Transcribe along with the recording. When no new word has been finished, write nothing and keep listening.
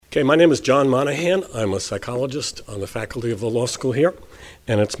Okay, my name is John Monahan. I'm a psychologist on the faculty of the law school here,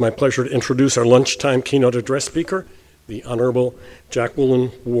 and it's my pleasure to introduce our lunchtime keynote address speaker, the Honorable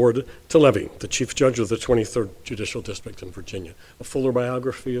Jacqueline Ward Talevi, the Chief Judge of the 23rd Judicial District in Virginia. A fuller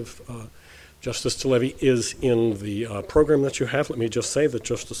biography of Justice Talevi is in the program that you have. Let me just say that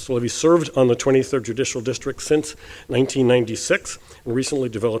Justice Talevi served on the 23rd Judicial District since 1996 and recently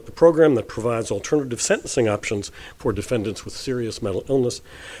developed a program that provides alternative sentencing options for defendants with serious mental illness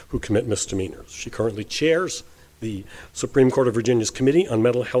who commit misdemeanors. She currently chairs the Supreme Court of Virginia's Committee on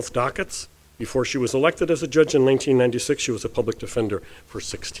Mental Health Dockets. Before she was elected as a judge in 1996, she was a public defender for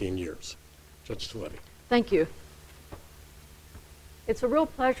 16 years. Judge Talevi. Thank you. It's a real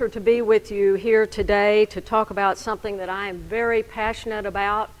pleasure to be with you here today to talk about something that I am very passionate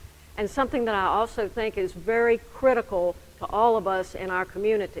about and something that I also think is very critical to all of us in our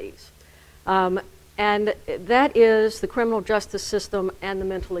communities. And that is the criminal justice system and the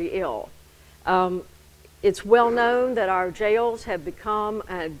mentally ill. It's well known that our jails have become,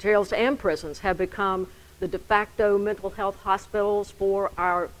 jails and prisons have become the de facto mental health hospitals for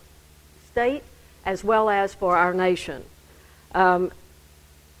our state as well as for our nation.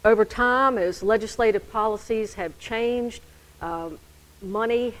 Over time, as legislative policies have changed,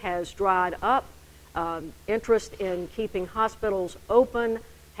 money has dried up. Interest in keeping hospitals open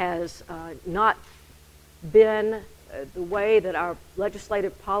has not been the way that our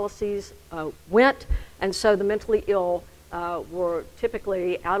legislative policies went, and so the mentally ill were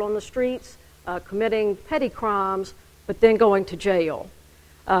typically out on the streets committing petty crimes, but then going to jail,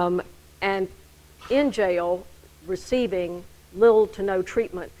 and in jail receiving little to no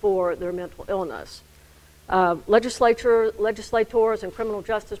treatment for their mental illness. Legislators and criminal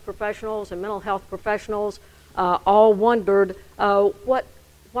justice professionals and mental health professionals all wondered,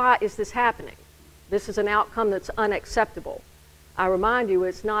 why is this happening? This is an outcome that's unacceptable. I remind you,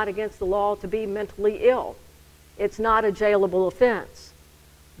 it's not against the law to be mentally ill. It's not a jailable offense.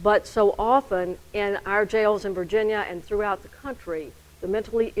 But so often in our jails in Virginia and throughout the country, the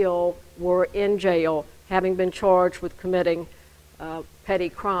mentally ill were in jail, having been charged with committing petty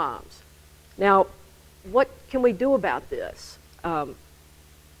crimes. Now, what can we do about this? How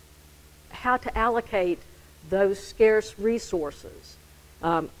to allocate those scarce resources?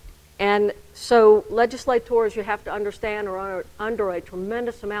 And so legislators, you have to understand, are under a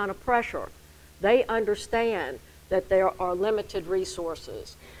tremendous amount of pressure. They understand that there are limited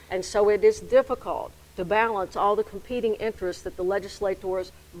resources. And so it is difficult to balance all the competing interests that the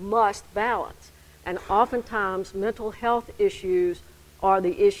legislators must balance. And oftentimes, mental health issues are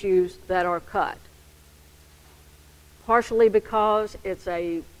the issues that are cut. Partially because it's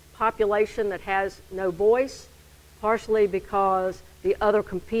a population that has no voice, partially because the other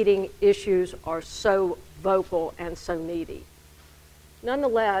competing issues are so vocal and so needy.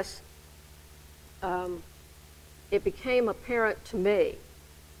 Nonetheless, it became apparent to me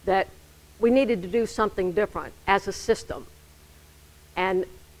that we needed to do something different as a system. And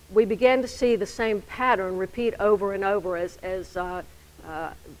we began to see the same pattern repeat over and over.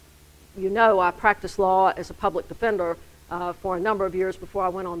 You know, I practiced law as a public defender for a number of years before I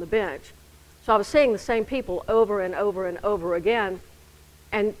went on the bench. So I was seeing the same people over and over and over again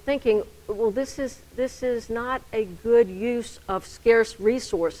and thinking, well, this is not a good use of scarce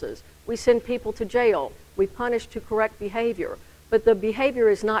resources. We send people to jail. We punish to correct behavior. But the behavior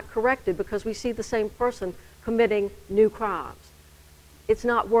is not corrected because we see the same person committing new crimes. It's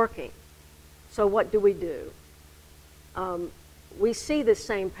not working. So what do? We see this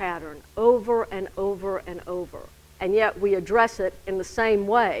same pattern over and over and over, and yet we address it in the same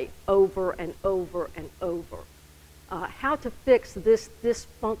way over and over and over. How to fix this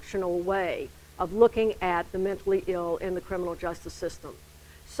dysfunctional way of looking at the mentally ill in the criminal justice system?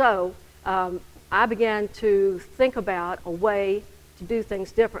 So I began to think about a way to do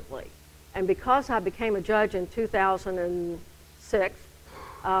things differently. And because I became a judge in 2006,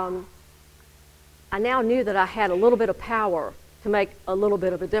 I now knew that I had a little bit of power to make a little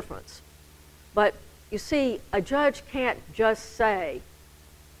bit of a difference. But you see, a judge can't just say,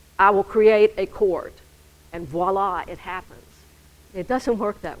 I will create a court, and voila, it happens. It doesn't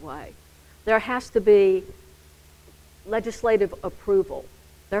work that way. There has to be legislative approval.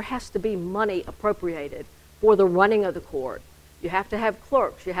 There has to be money appropriated for the running of the court. You have to have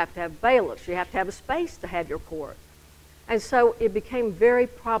clerks, you have to have bailiffs, you have to have a space to have your court. And so it became very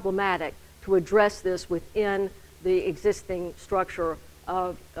problematic to address this within the existing structure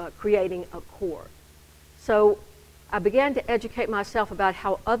of creating a court. So I began to educate myself about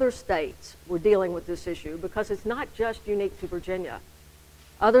how other states were dealing with this issue, because it's not just unique to Virginia.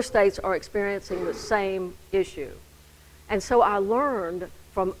 Other states are experiencing the same issue. And so I learned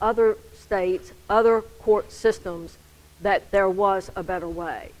from other states, other court systems, that there was a better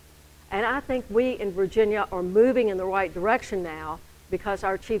way. And I think we in Virginia are moving in the right direction now because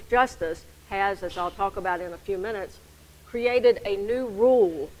our Chief Justice has, as I'll talk about in a few minutes, created a new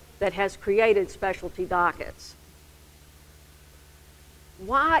rule that has created specialty dockets.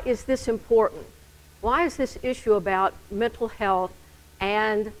 Why is this important? Why is this issue about mental health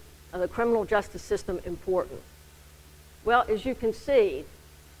and the criminal justice system important? Well, as you can see,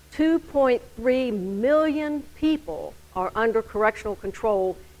 2.3 million people are under correctional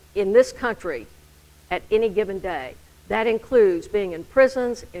control in this country at any given day. That includes being in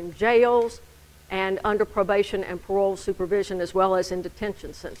prisons, in jails, and under probation and parole supervision, as well as in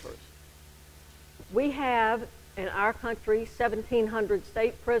detention centers. We have in our country 1,700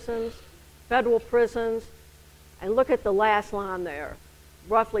 state prisons, federal prisons, and look at the last line there.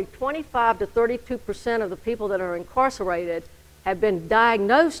 Roughly 25 to 32% of the people that are incarcerated have been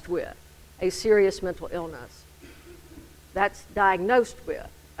diagnosed with a serious mental illness. That's diagnosed with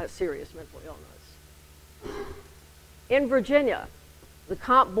a serious mental illness. In Virginia, the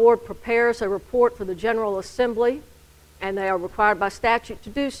Comp Board prepares a report for the General Assembly, and they are required by statute to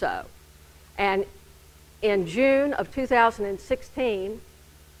do so. And in June of 2016,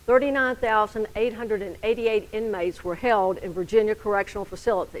 39,888 inmates were held in Virginia correctional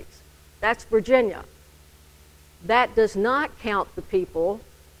facilities. That's Virginia. That does not count the people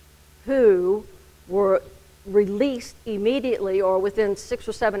who were released immediately or within 6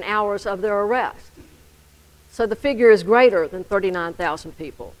 or 7 hours of their arrest. So the figure is greater than 39,000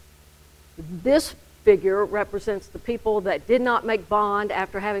 people. This figure represents the people that did not make bond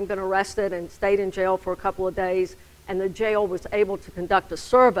after having been arrested and stayed in jail for a couple of days, and the jail was able to conduct a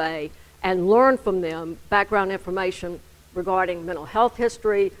survey and learn from them background information regarding mental health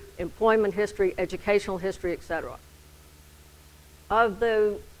history, employment history, educational history, etc. Of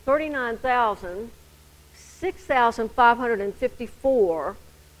the 39,000, 6,554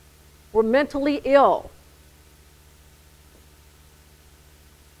 were mentally ill.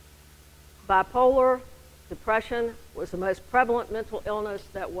 Bipolar depression was the most prevalent mental illness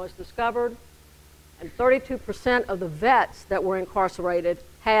that was discovered, and 32% of the vets that were incarcerated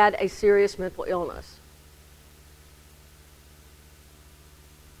had a serious mental illness.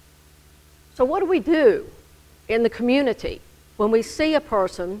 So what do we do in the community when we see a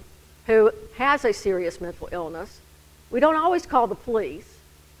person who has a serious mental illness? We don't always call the police.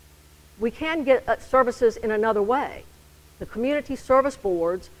 We can get services in another way. The community service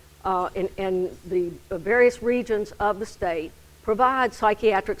boards in the various regions of the state provide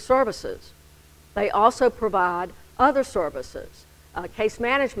psychiatric services. They also provide other services, case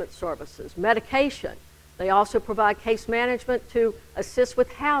management services, medication. They also provide case management to assist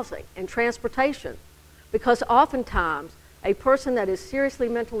with housing and transportation, because oftentimes a person that is seriously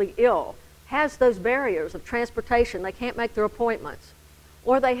mentally ill has those barriers of transportation. They can't make their appointments,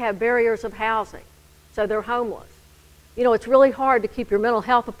 or they have barriers of housing, so they're homeless. You know, it's really hard to keep your mental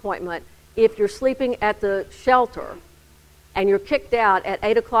health appointment if you're sleeping at the shelter and you're kicked out at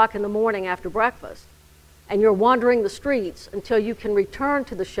 8 o'clock in the morning after breakfast, and you're wandering the streets until you can return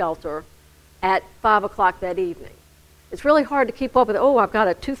to the shelter at 5 o'clock that evening. It's really hard to keep up with, oh, I've got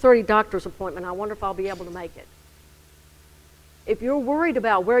a 2:30 doctor's appointment. I wonder if I'll be able to make it. If you're worried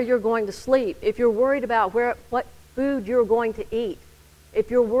about where you're going to sleep, if you're worried about what food you're going to eat,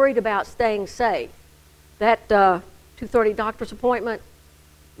 if you're worried about staying safe, that 2:30 doctor's appointment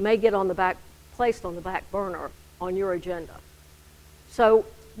may get placed on the back burner on your agenda. So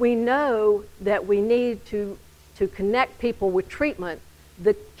we know that we need to connect people with treatment.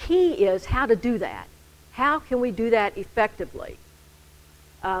 The key is how to do that. How can we do that effectively?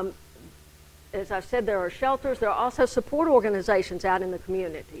 As I said, there are shelters. There are also support organizations out in the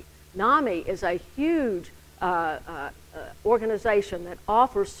community. NAMI is a huge organization that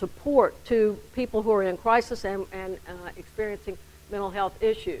offers support to people who are in crisis and experiencing mental health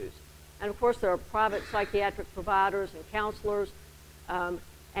issues. And of course, there are private psychiatric providers and counselors,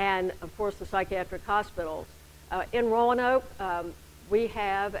 and of course, the psychiatric hospitals. In Roanoke, we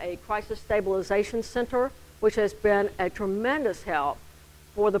have a crisis stabilization center, which has been a tremendous help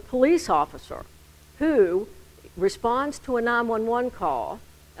for the police officer who responds to a 911 call.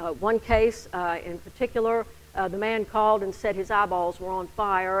 One case in particular, the man called and said his eyeballs were on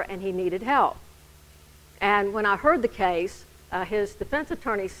fire and he needed help. And when I heard the case, his defense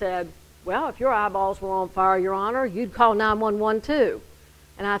attorney said, well, if your eyeballs were on fire, Your Honor, you'd call 911 too.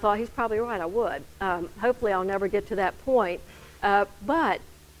 And I thought, he's probably right, I would. Hopefully I'll never get to that point. But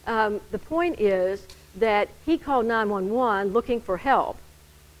the point is that he called 911 looking for help.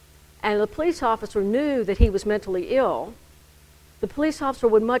 And the police officer knew that he was mentally ill, the police officer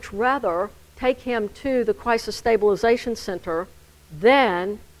would much rather take him to the crisis stabilization center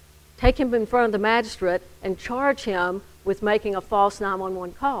than take him in front of the magistrate and charge him with making a false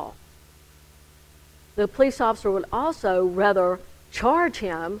 911 call. The police officer would also rather charge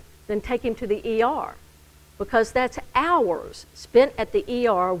him than take him to the ER, because that's hours spent at the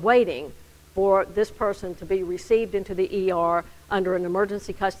ER waiting for this person to be received into the ER under an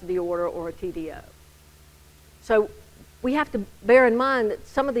emergency custody order or a TDO. So we have to bear in mind that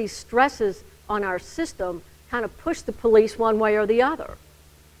some of these stresses on our system kind of push the police one way or the other.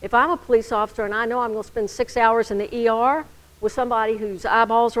 If I'm a police officer and I know I'm going to spend 6 hours in the ER with somebody whose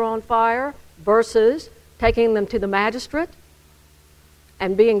eyeballs are on fire versus taking them to the magistrate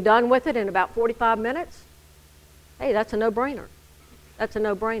and being done with it in about 45 minutes, hey, that's a no-brainer. That's a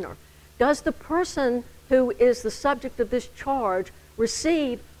no-brainer. Does the person who is the subject of this charge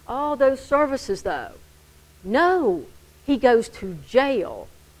receive all those services, though? No. He goes to jail,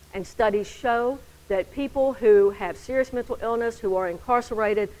 and studies show that people who have serious mental illness, who are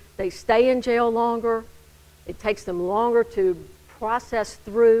incarcerated, they stay in jail longer. It takes them longer to process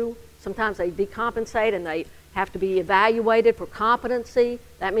through. Sometimes they decompensate and they have to be evaluated for competency.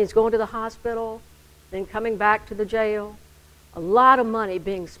 That means going to the hospital, then coming back to the jail. A lot of money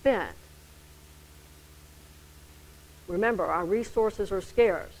being spent. Remember, our resources are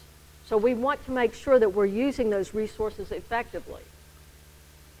scarce. So we want to make sure that we're using those resources effectively.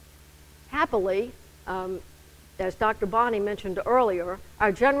 Happily, as Dr. Bonney mentioned earlier,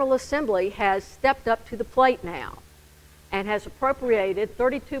 our General Assembly has stepped up to the plate now and has appropriated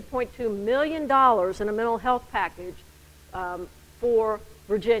 $32.2 million in a mental health package for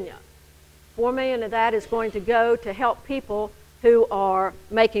Virginia. $4 million of that is going to go to help people who are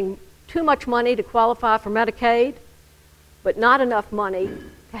making too much money to qualify for Medicaid, but not enough money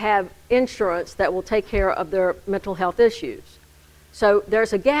to have insurance that will take care of their mental health issues. So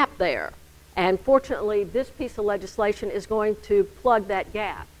there's a gap there. And fortunately, this piece of legislation is going to plug that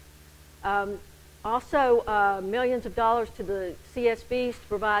gap. Also, millions of dollars to the CSBs to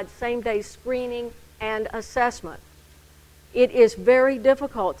provide same-day screening and assessment. It is very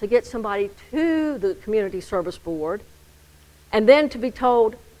difficult to get somebody to the Community Service Board and then to be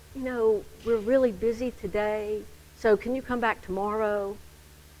told, you know, we're really busy today, so can you come back tomorrow?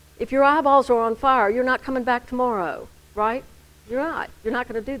 If your eyeballs are on fire, you're not coming back tomorrow, right? You're not. You're not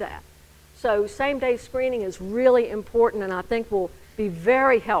going to do that. So same-day screening is really important, and I think will be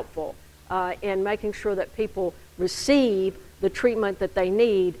very helpful in making sure that people receive the treatment that they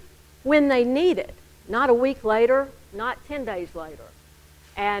need when they need it, not a week later, not 10 days later.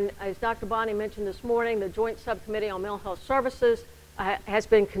 And as Dr. Bonney mentioned this morning, the Joint Subcommittee on Mental Health Services has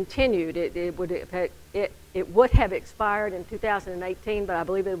been continued. It would have expired in 2018, but I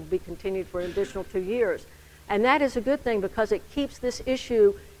believe it will be continued for an additional 2 years. And that is a good thing because it keeps this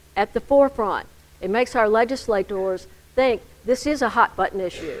issue at the forefront. It makes our legislators think this is a hot button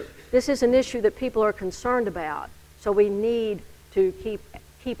issue. This is an issue that people are concerned about. So we need to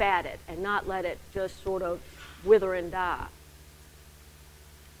keep at it and not let it just sort of wither and die.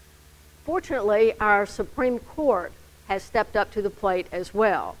 Fortunately, our Supreme Court has stepped up to the plate as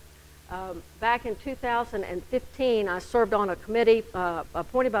well. Back in 2015, I served on a committee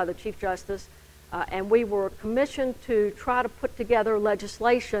appointed by the Chief Justice, and we were commissioned to try to put together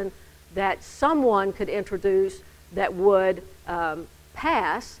legislation that someone could introduce that would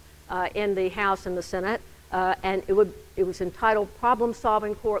pass in the House and the Senate, and it was entitled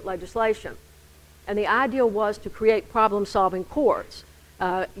Problem-Solving Court Legislation. And the idea was to create problem-solving courts.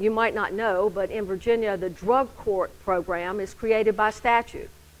 You might not know, but in Virginia, the drug court program is created by statute.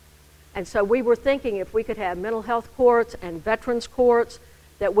 And so we were thinking if we could have mental health courts and veterans courts,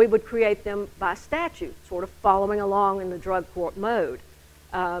 that we would create them by statute, sort of following along in the drug court mode.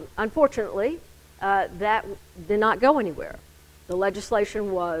 Unfortunately, that did not go anywhere. The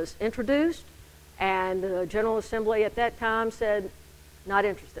legislation was introduced, and the General Assembly at that time said, not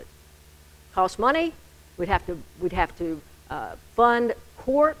interested. Costs money, we'd have to fund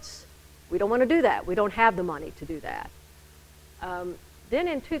courts. We don't want to do that. We don't have the money to do that. Then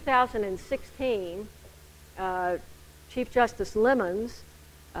in 2016, Chief Justice Lemons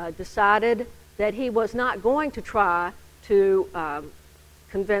decided that he was not going to try to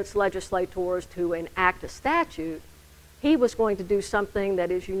convince legislators to enact a statute. He was going to do something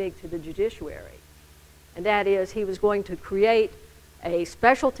that is unique to the judiciary. And that is, he was going to create a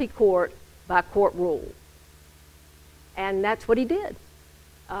specialty court by court rule. And that's what he did.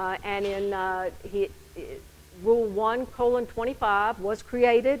 And in Rule 1:25 was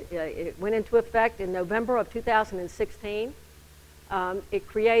created. It went into effect in November of 2016. It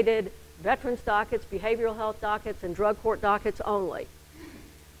created veterans dockets, behavioral health dockets, and drug court dockets only.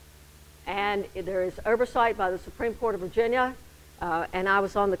 And there is oversight by the Supreme Court of Virginia, and I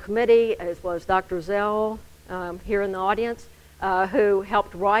was on the committee, as was Dr. Zell here in the audience, who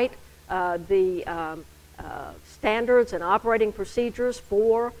helped write the standards and operating procedures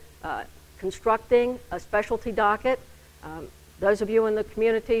for constructing a specialty docket. Those of you in the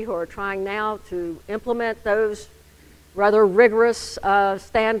community who are trying now to implement those rather rigorous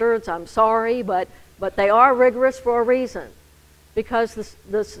standards, I'm sorry, but they are rigorous for a reason, because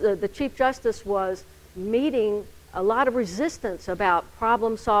the Chief Justice was meeting a lot of resistance about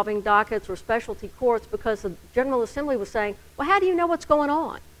problem-solving dockets or specialty courts, because the General Assembly was saying, well, how do you know what's going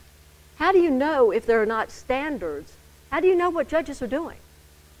on? How do you know if there are not standards? How do you know what judges are doing?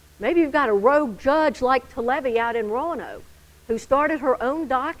 Maybe you've got a rogue judge like Talevi out in Roanoke who started her own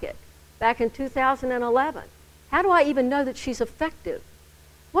docket back in 2011. How do I even know that she's effective?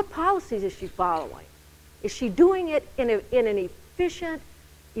 What policies is she following? Is she doing it in an efficient,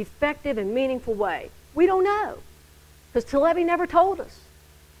 effective, and meaningful way? We don't know, because Talevi never told us.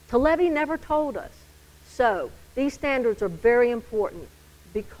 Talevi never told us. So these standards are very important,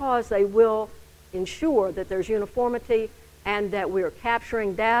 because they will ensure that there's uniformity and that we're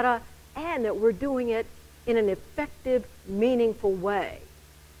capturing data and that we're doing it in an effective, meaningful way.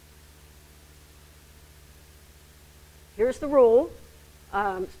 Here's the rule.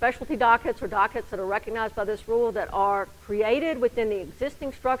 Specialty dockets are dockets that are recognized by this rule that are created within the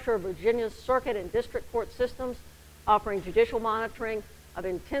existing structure of Virginia's circuit and district court systems, offering judicial monitoring of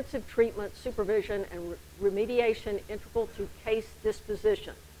intensive treatment, supervision, and remediation integral to case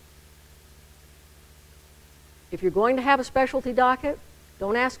disposition. If you're going to have a specialty docket,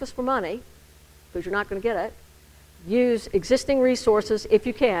 don't ask us for money, because you're not going to get it. Use existing resources if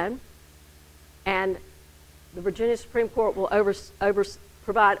you can, and the Virginia Supreme Court will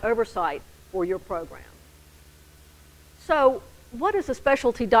provide oversight for your program. So what does a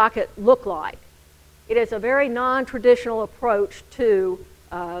specialty docket look like? It is a very non-traditional approach to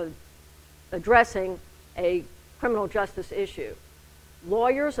addressing a criminal justice issue.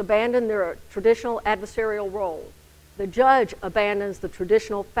 Lawyers abandon their traditional adversarial role. The judge abandons the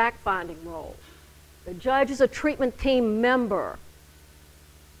traditional fact-finding role. The judge is a treatment team member.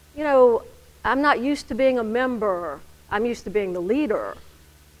 You know, I'm not used to being a member. I'm used to being the leader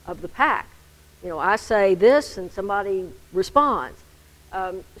of the pack. You know, I say this and somebody responds.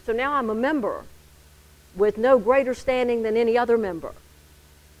 So now I'm a member with no greater standing than any other member.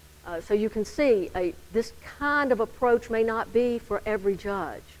 So you can see this kind of approach may not be for every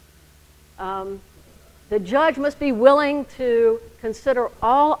judge. The judge must be willing to consider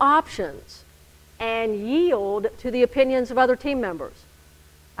all options and yield to the opinions of other team members.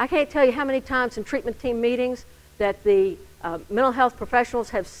 I can't tell you how many times in treatment team meetings that the mental health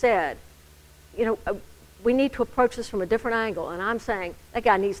professionals have said, you know, we need to approach this from a different angle. And I'm saying, that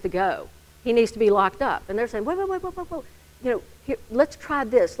guy needs to go. He needs to be locked up. And they're saying, wait. You know, here, let's try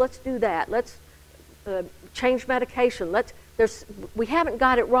this. Let's do that. Let's change medication. We haven't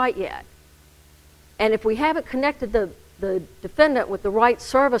got it right yet. And if we haven't connected the defendant with the right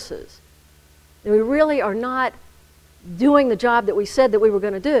services, then we really are not doing the job that we said that we were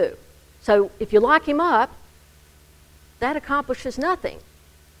going to do. So if you lock him up, that accomplishes nothing.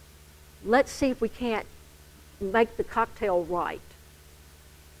 Let's see if we can't make the cocktail right.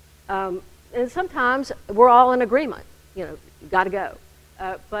 And sometimes we're all in agreement. You know, you've got to go.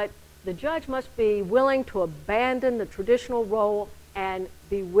 But the judge must be willing to abandon the traditional role and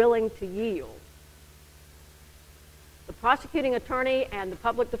be willing to yield. The prosecuting attorney and the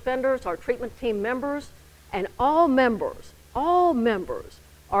public defenders are treatment team members, and all members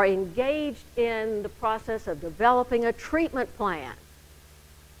are engaged in the process of developing a treatment plan.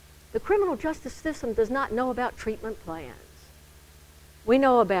 The criminal justice system does not know about treatment plans. We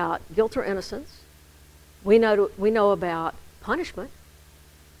know about guilt or innocence. We know about punishment.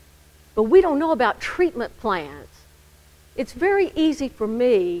 But we don't know about treatment plans. It's very easy for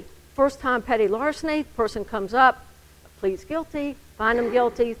me, first-time petty larceny, person comes up, pleads guilty, find them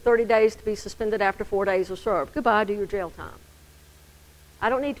guilty, 30 days to be suspended after 4 days are served. Goodbye, do your jail time. I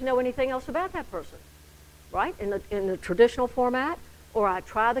don't need to know anything else about that person, right? In the traditional format, or I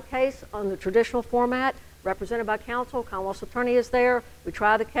try the case on the traditional format, represented by counsel, Commonwealth's attorney is there, we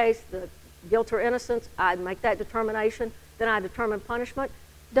try the case, the guilt or innocence, I make that determination, then I determine punishment,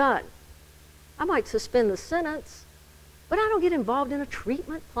 done. I might suspend the sentence, but I don't get involved in a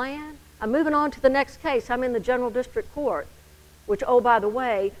treatment plan. I'm moving on to the next case. I'm in the General District Court, which, oh, by the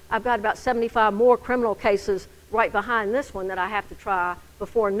way, I've got about 75 more criminal cases right behind this one that I have to try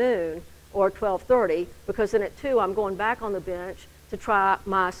before noon or 12:30, because then at 2 I'm going back on the bench to try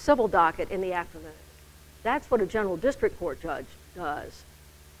my civil docket in the afternoon. That's what a general district court judge does.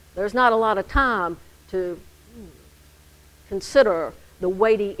 There's not a lot of time to consider the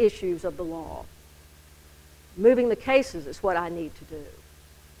weighty issues of the law. Moving the cases is what I need to do.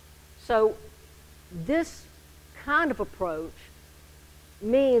 So this kind of approach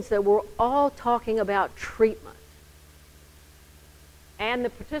means that we're all talking about treatment. And the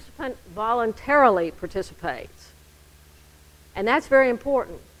participant voluntarily participates. And that's very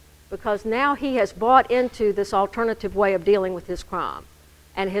important because now he has bought into this alternative way of dealing with his crime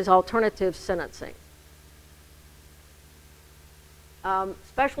and his alternative sentencing.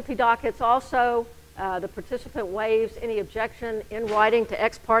 Specialty dockets also, the participant waives any objection in writing to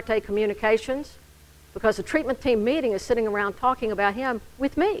ex parte communications because the treatment team meeting is sitting around talking about him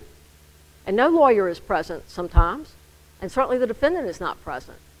with me. And no lawyer is present sometimes, and certainly the defendant is not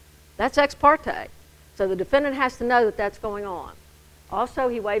present. That's ex parte. So the defendant has to know that that's going on. Also,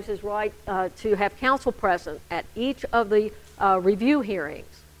 he waives his right to have counsel present at each of the review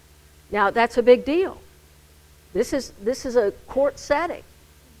hearings. Now, that's a big deal. This is a court setting,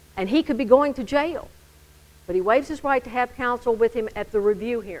 and he could be going to jail. But he waives his right to have counsel with him at the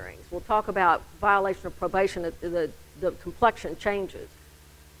review hearings. We'll talk about violation of probation, the complexion changes.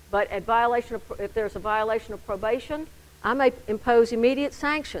 But at if there's a violation of probation, I may impose immediate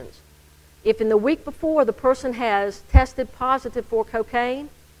sanctions. If in the week before the person has tested positive for cocaine,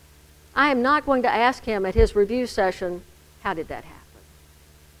 I am not going to ask him at his review session, how did that happen?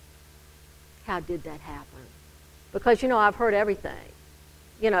 How did that happen? Because, I've heard everything.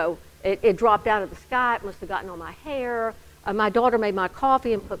 It dropped out of the sky, it must have gotten on my hair, my daughter made my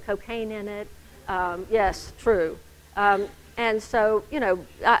coffee and put cocaine in it. Yes, true. And so,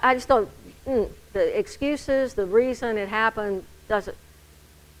 I just don't, the excuses, the reason it happened,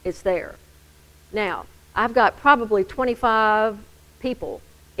 it's there. Now, I've got probably 25 people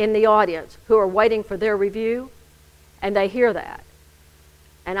in the audience who are waiting for their review, and they hear that.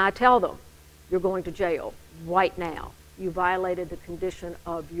 And I tell them, you're going to jail right now. You violated the condition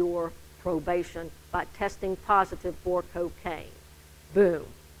of your probation by testing positive for cocaine. Boom.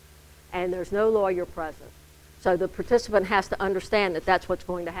 And there's no lawyer present. So the participant has to understand that that's what's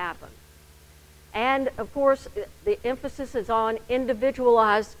going to happen. And, of course, the emphasis is on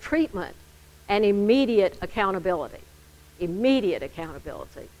individualized treatment and immediate accountability. Immediate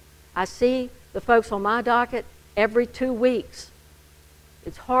accountability. I see the folks on my docket every 2 weeks.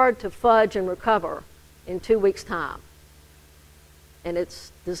 It's hard to fudge and recover in 2 weeks' time. And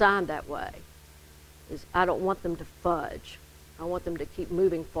it's designed that way. I don't want them to fudge. I want them to keep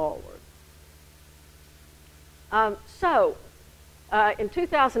moving forward. In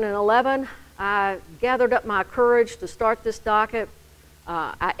 2011, I gathered up my courage to start this docket.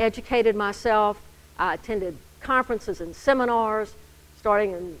 I educated myself. I attended conferences and seminars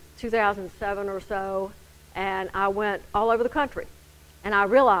starting in 2007 or so, and I went all over the country. And I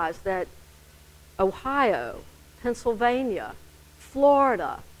realized that Ohio, Pennsylvania,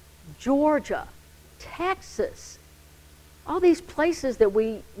 Florida, Georgia, Texas, all these places that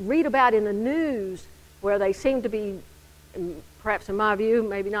we read about in the news where they seem to be, perhaps in my view,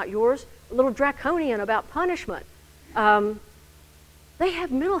 maybe not yours, a little draconian about punishment. They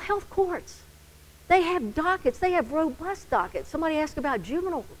have mental health courts. They have dockets. They have robust dockets. Somebody asked about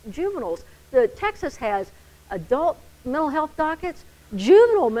juveniles. Texas has adult mental health dockets,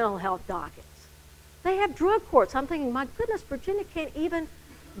 juvenile mental health dockets. They have drug courts. I'm thinking, my goodness, Virginia can't even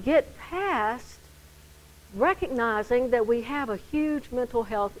get past recognizing that we have a huge mental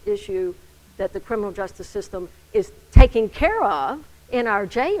health issue that the criminal justice system is taking care of in our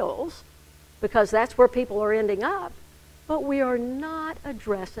jails, because that's where people are ending up, but we are not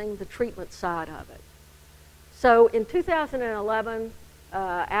addressing the treatment side of it. So in 2011,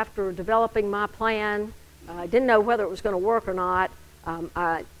 after developing my plan, I didn't know whether it was going to work or not,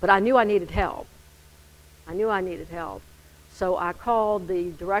 but I knew I needed help. I knew I needed help. So I called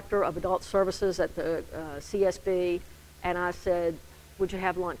the director of adult services at the CSB, and I said, would you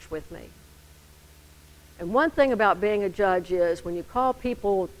have lunch with me? And one thing about being a judge is when you call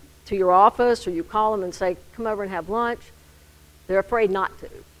people to your office or you call them and say, come over and have lunch, they're afraid not to.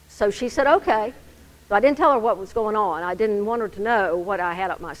 So she said, okay. So I didn't tell her what was going on. I didn't want her to know what I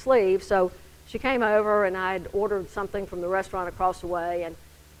had up my sleeve. So she came over, and I had ordered something from the restaurant across the way. And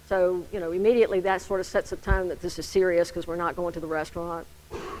so, immediately that sort of sets a tone that this is serious because we're not going to the restaurant.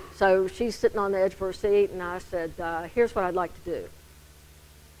 So she's sitting on the edge of her seat, and I said, here's what I'd like to do.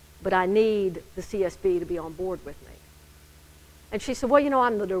 But I need the CSB to be on board with me. And she said, well,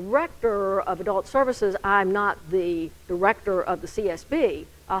 I'm the director of adult services. I'm not the director of the CSB.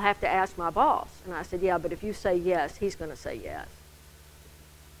 I'll have to ask my boss. And I said, yeah, but if you say yes, he's going to say yes.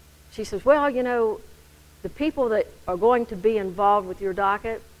 she says, well, you know, the people that are going to be involved with your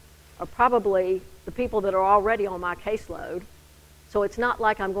docket are probably the people that are already on my caseload, so it's not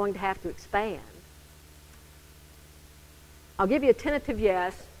like I'm going to have to expand. I'll give you a tentative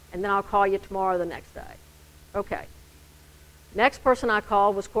yes, and then I'll call you tomorrow or the next day. Okay. Next person I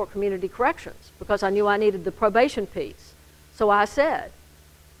called was Court Community Corrections because I knew I needed the probation piece. So I said,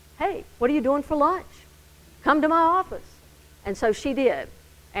 hey, what are you doing for lunch? Come to my office. And so she did.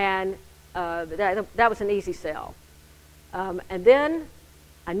 And that was an easy sell. And then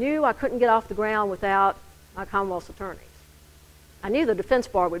I knew I couldn't get off the ground without my Commonwealth's attorneys. I knew the defense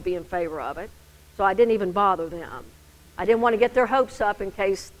bar would be in favor of it, so I didn't even bother them. I didn't want to get their hopes up in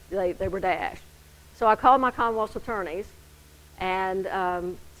case they were dashed. So I called my Commonwealth's attorneys, and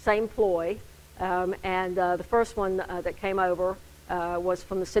same ploy. And the first one that came over was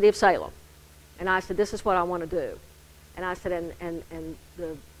from the city of Salem. And I said, this is what I want to do. And I said, and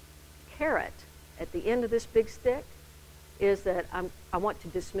the carrot at the end of this big stick is that I want to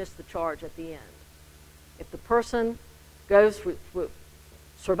dismiss the charge at the end. If the person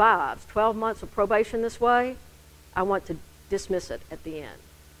survives 12 months of probation this way, I want to dismiss it at the end.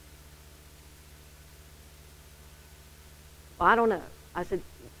 Well, I don't know. I said,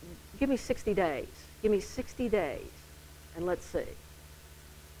 give me 60 days. Give me 60 days, and let's see.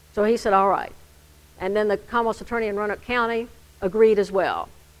 So he said, all right. And then the Commonwealth's attorney in Roanoke County agreed as well.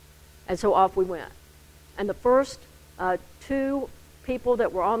 And so off we went. And the first two people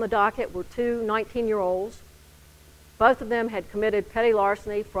that were on the docket were two 19-year-olds. Both of them had committed petty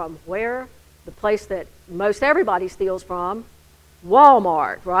larceny from where? The place that most everybody steals from,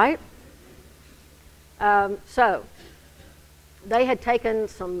 Walmart, right? So they had taken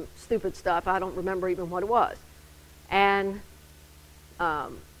some stupid stuff. I don't remember even what it was. And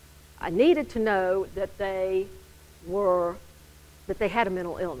I needed to know that they had a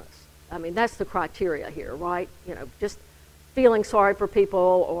mental illness. I mean, that's the criteria here, right? You know, just feeling sorry for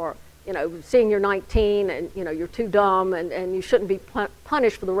people, or, you know, seeing you're 19 and, you know, you're too dumb and you shouldn't be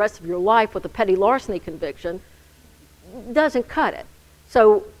punished for the rest of your life with a petty larceny conviction doesn't cut it.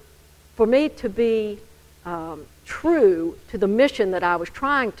 So for me to be true to the mission that I was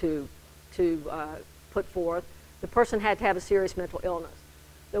trying to put forth, the person had to have a serious mental illness.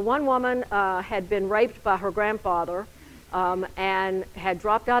 The one woman had been raped by her grandfather and had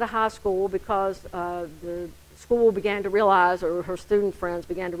dropped out of high school because the school began to realize, or her student friends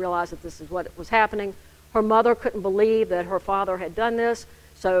began to realize, that this is what was happening. Her mother couldn't believe that her father had done this,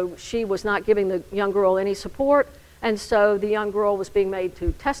 so she was not giving the young girl any support, and so the young girl was being made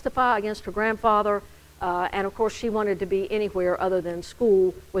to testify against her grandfather, and of course she wanted to be anywhere other than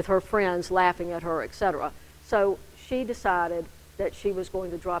school with her friends laughing at her, etc. So she decided that she was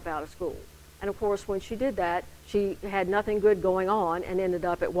going to drop out of school. And of course, when she did that, she had nothing good going on and ended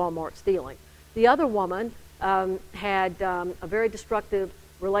up at Walmart stealing. The other woman had a very destructive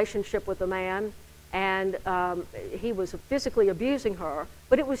relationship with a man, and he was physically abusing her,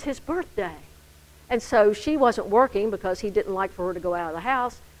 but it was his birthday. And so she wasn't working because he didn't like for her to go out of the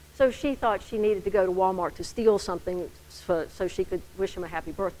house, so she thought she needed to go to Walmart to steal something so she could wish him a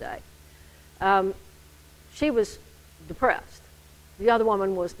happy birthday. She was depressed. The other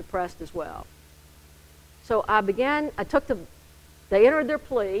woman was depressed as well. So they entered their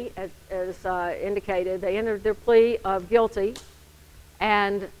plea, as indicated, they entered their plea of guilty,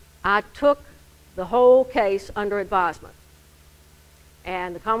 and I took the whole case under advisement.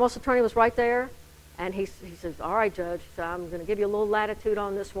 And the Commonwealth's attorney was right there, and he says, all right, Judge, so I'm going to give you a little latitude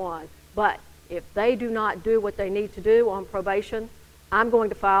on this one, but if they do not do what they need to do on probation, I'm going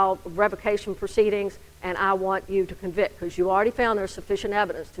to file revocation proceedings, and I want you to convict, because you already found there's sufficient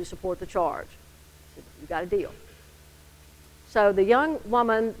evidence to support the charge. You got a deal. So the young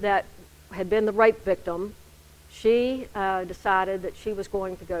woman that had been the rape victim, she decided that she was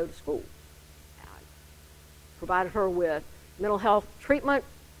going to go to school. I provided her with mental health treatment.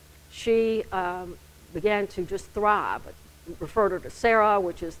 She began to just thrive. I referred her to Sarah,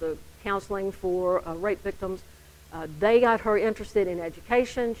 which is the counseling for rape victims. They got her interested in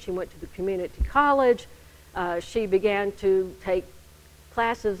education. She went to the community college. She began to take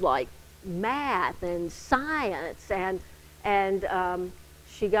classes like math and science, and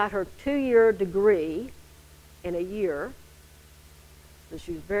she got her 2-year degree in a year. So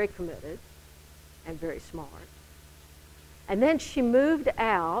she was very committed and very smart. And then she moved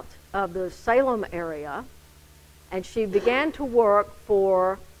out of the Salem area, and she began to work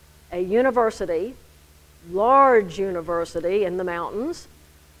for a university, large university in the mountains,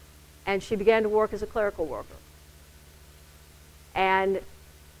 and she began to work as a clerical worker. And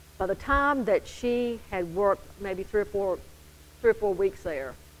by the time that she had worked maybe three or four weeks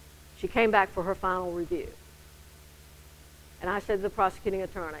there, She came back for her final review. And I said to the prosecuting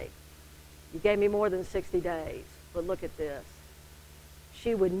attorney, you gave me more than 60 days, but look at this.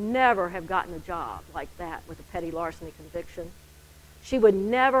 She would never have gotten a job like that with a petty larceny conviction. She would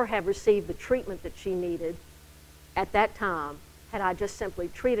never have received the treatment that she needed at that time had I just simply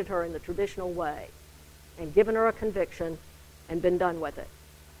treated her in the traditional way and given her a conviction and been done with it.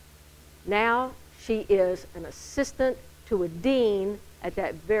 Now she is an assistant to a dean at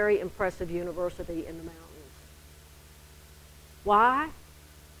that very impressive university in the mountains. Why?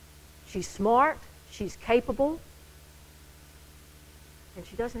 She's smart, she's capable, and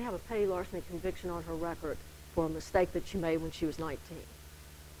she doesn't have a petty larceny conviction on her record for a mistake that she made when she was 19.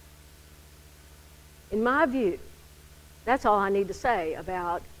 In my view, that's all I need to say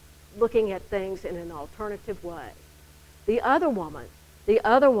about looking at things in an alternative way. The other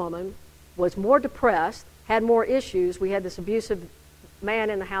woman was more depressed, had more issues. We had this abusive man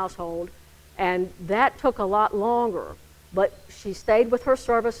in the household, and that took a lot longer. But she stayed with her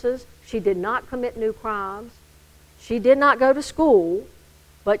services. She did not commit new crimes. She did not go to school,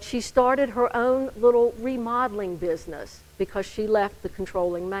 but she started her own little remodeling business because she left the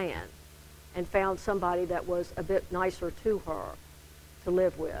controlling man and found somebody that was a bit nicer to her to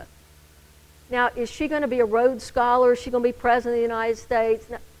live with. Now, is she going to be a Rhodes Scholar? Is she going to be President of the United States?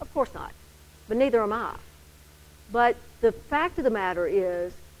 No, of course not, but neither am I. But the fact of the matter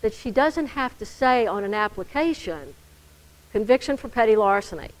is that she doesn't have to say on an application, conviction for petty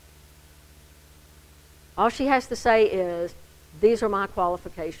larceny. All she has to say is, these are my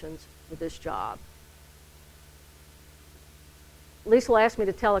qualifications for this job. Lisa asked me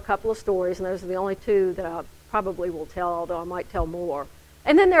to tell a couple of stories, and those are the only two that I probably will tell, although I might tell more.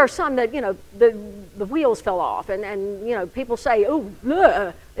 And then there are some that, you know, the wheels fell off, and you know, people say, oh,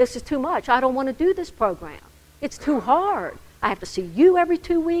 bleh, this is too much. I don't want to do this program. It's too hard. I have to see you every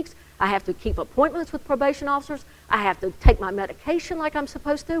 2 weeks. I have to keep appointments with probation officers. I have to take my medication like I'm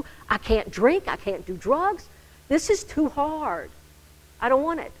supposed to. I can't drink. I can't do drugs. This is too hard. I don't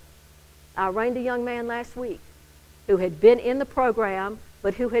want it. I arraigned a young man last week who had been in the program,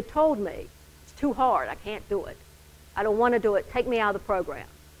 but who had told me, it's too hard. I can't do it. I don't want to do it. Take me out of the program.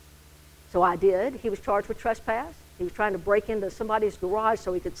 So I did. He was charged with trespass. He was trying to break into somebody's garage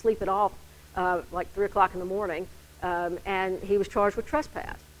so he could sleep it off like 3 o'clock in the morning, and he was charged with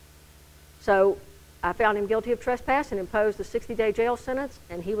trespass. So I found him guilty of trespass and imposed a 60-day jail sentence,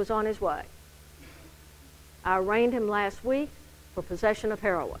 and he was on his way. I arraigned him last week for possession of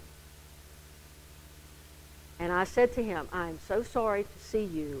heroin. And I said to him, I am so sorry to see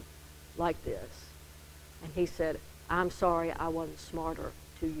you like this. And he said, I'm sorry I wasn't smarter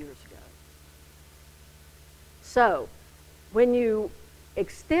 2 years ago. So when you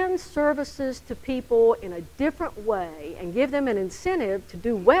extend services to people in a different way and give them an incentive to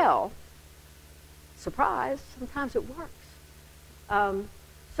do well, surprise, sometimes it works.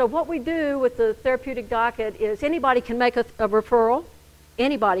 So what we do with the therapeutic docket is anybody can make a referral.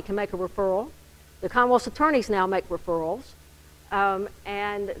 Anybody can make a referral. The Commonwealth's attorneys now make referrals.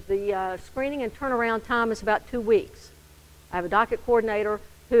 And the screening and turnaround time is about 2 weeks. I have a docket coordinator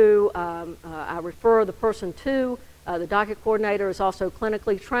who I refer the person to. The docket coordinator is also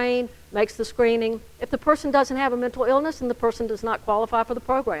clinically trained, makes the screening. If the person doesn't have a mental illness, then the person does not qualify for the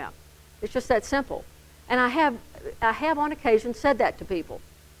program. It's just that simple. And I have on occasion said that to people.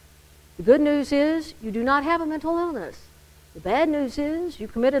 The good news is you do not have a mental illness. The bad news is you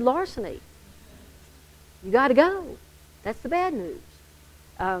committed larceny. You got to go. That's the bad news.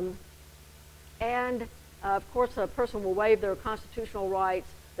 Of course, a person will waive their constitutional rights.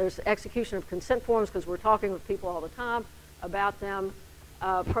 There's execution of consent forms because we're talking with people all the time about them.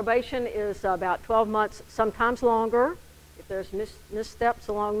 Probation is about 12 months, sometimes longer. If there's missteps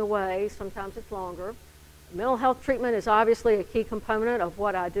along the way, sometimes it's longer. Mental health treatment is obviously a key component of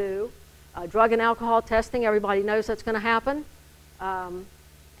what I do. Drug and alcohol testing, everybody knows that's going to happen.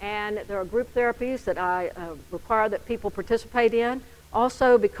 And there are group therapies that I require that people participate in.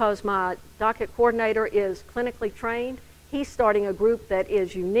 Also, because my docket coordinator is clinically trained, he's starting a group that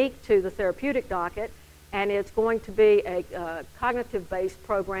is unique to the therapeutic docket, and it's going to be a cognitive-based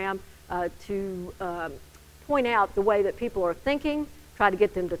program to point out the way that people are thinking, try to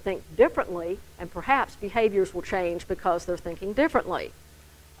get them to think differently, and perhaps behaviors will change because they're thinking differently.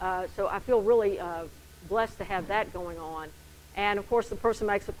 So I feel really blessed to have that going on. And of course, the person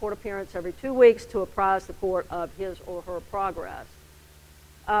makes a court appearance every 2 weeks to apprise the court of his or her progress.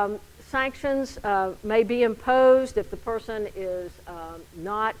 Sanctions may be imposed if the person is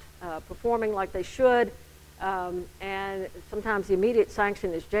not performing like they should, and sometimes the immediate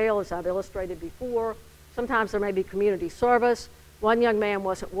sanction is jail, as I've illustrated before. Sometimes there may be community service. One young man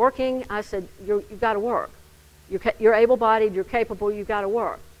wasn't working. I said, you've got to work. You're able-bodied, you're capable, you've got to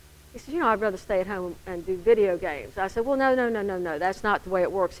work. He said, I'd rather stay at home and do video games. I said, well, no, that's not the way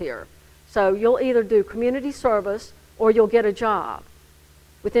it works here. So you'll either do community service or you'll get a job.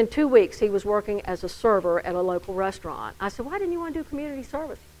 Within 2 weeks, he was working as a server at a local restaurant. I said, why didn't you want to do community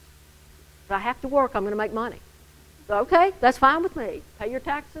service? If I have to work, I'm going to make money. So, okay, that's fine with me. Pay your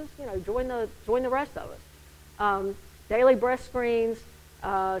taxes, join the rest of us. Daily breath screens,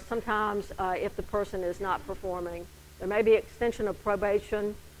 sometimes if the person is not performing. There may be extension of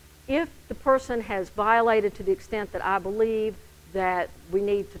probation. If the person has violated to the extent that I believe that we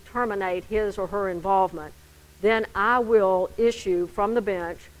need to terminate his or her involvement, then I will issue from the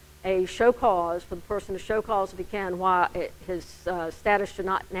bench a show cause for the person to show cause if he can why his status should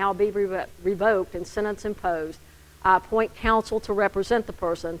not now be revoked and sentence imposed. I appoint counsel to represent the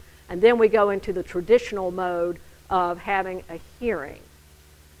person, and then we go into the traditional mode of having a hearing.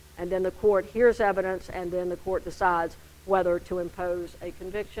 And then the court hears evidence, and then the court decides whether to impose a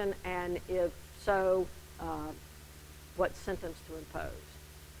conviction, and if so, what sentence to impose.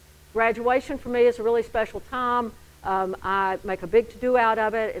 Graduation for me is a really special time. I make a big to-do out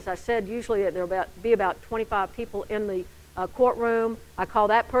of it. As I said, usually there will be about 25 people in the courtroom. I call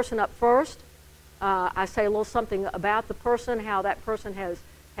that person up first. I say a little something about the person, how that person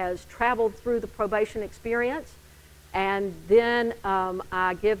has traveled through the probation experience. And then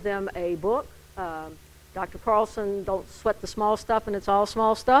I give them a book. Dr. Carlson, Don't Sweat the Small Stuff, and It's All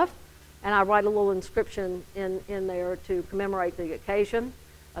Small Stuff. And I write a little inscription in there to commemorate the occasion.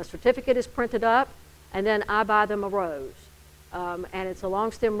 A certificate is printed up, and then I buy them a rose. And it's a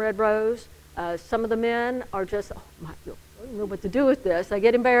long stem red rose. Some of the men are just, oh my, I don't know what to do with this. They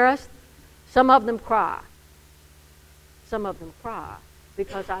get embarrassed. Some of them cry. Some of them cry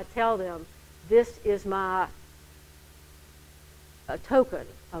because I tell them, this is a token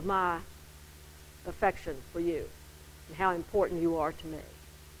of my affection for you and how important you are to me.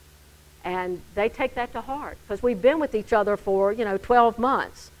 And they take that to heart because we've been with each other for 12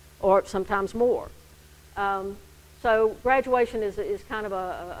 months or sometimes more. So graduation is kind of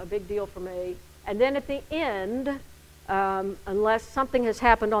a big deal for me. And then at the end, unless something has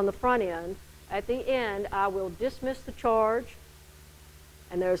happened on the front end, at the end I will dismiss the charge,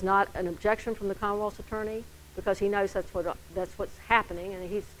 and there's not an objection from the Commonwealth's attorney because he knows that's what's happening and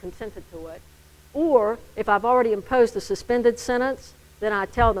he's consented to it. Or if I've already imposed a suspended sentence, then I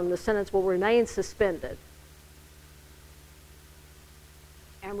tell them the sentence will remain suspended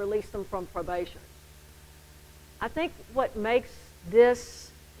and release them from probation. I think what makes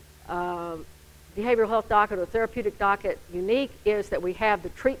this behavioral health docket or therapeutic docket unique is that we have the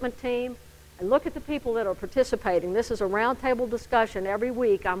treatment team. And look at the people that are participating. This is a roundtable discussion every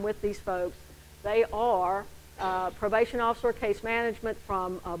week. I'm with these folks. They are probation officer, case management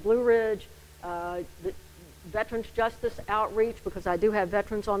from Blue Ridge, the Veterans Justice Outreach, because I do have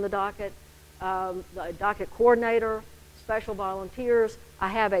veterans on the docket, the docket coordinator, special volunteers. I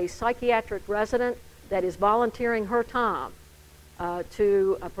have a psychiatric resident that is volunteering her time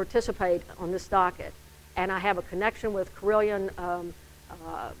to participate on this docket. And I have a connection with Carilion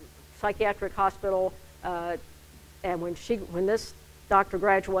Psychiatric Hospital, and when this doctor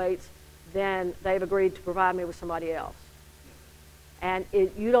graduates, then they've agreed to provide me with somebody else. And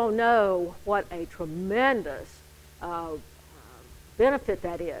you don't know what a tremendous benefit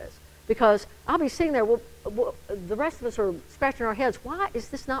that is, because I'll be sitting there, the rest of us are scratching our heads, why is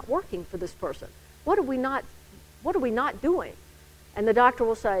this not working for this person? What are we not doing? And the doctor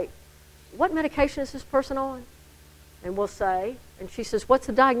will say, what medication is this person on? And we'll say, and she says, what's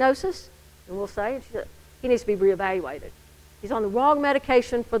the diagnosis? And we'll say, and she said, he needs to be reevaluated. He's on the wrong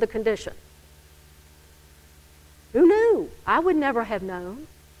medication for the condition. Who knew? I would never have known.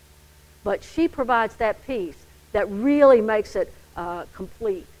 But she provides that piece that really makes it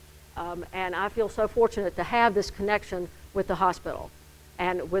complete. And I feel so fortunate to have this connection with the hospital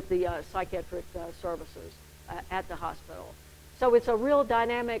and with the psychiatric services at the hospital. So it's a real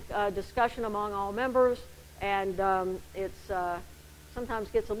dynamic discussion among all members, and it's sometimes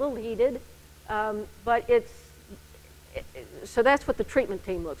gets a little heated, but so that's what the treatment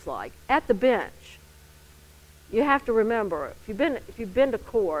team looks like. At the bench, you have to remember, if you've been to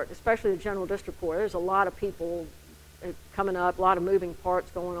court, especially the General District Court, there's a lot of people coming up, a lot of moving parts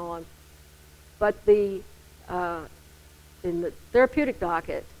going on. But in the therapeutic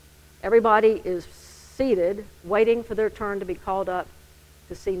docket, everybody is seated, waiting for their turn to be called up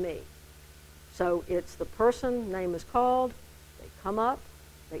to see me. So it's the person, name is called, they come up,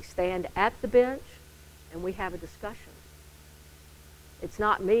 they stand at the bench, and we have a discussion. It's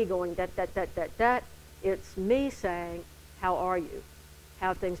not me going, that. It's me saying, how are you? How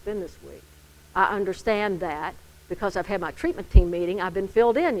have things been this week? I understand that because I've had my treatment team meeting, I've been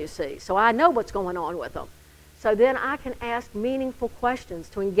filled in, you see, so I know what's going on with them. So then I can ask meaningful questions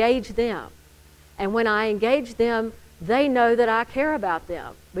to engage them. And when I engage them, they know that I care about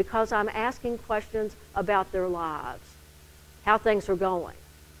them because I'm asking questions about their lives, how things are going.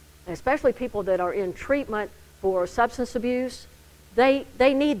 And especially people that are in treatment for substance abuse, they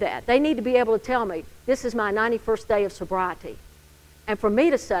need that. They need to be able to tell me, this is my 91st day of sobriety. And for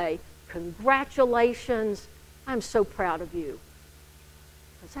me to say, congratulations, I'm so proud of you.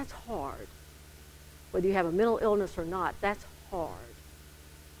 Because that's hard. Whether you have a mental illness or not, that's hard.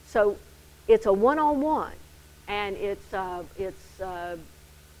 So it's a one-on-one. And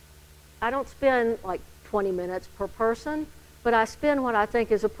I don't spend like 20 minutes per person, but I spend what I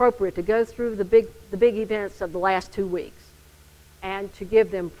think is appropriate to go through the big events of the last 2 weeks and to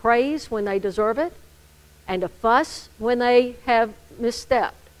give them praise when they deserve it and to fuss when they have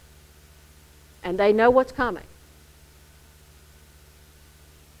misstepped. And they know what's coming.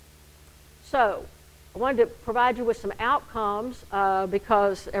 So I wanted to provide you with some outcomes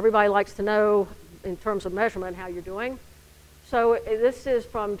because everybody likes to know in terms of measurement how you're doing. So this is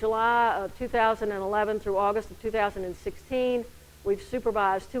from July of 2011 through August of 2016. We've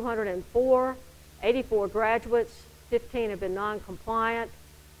supervised 204, 84 graduates, 15 have been non-compliant,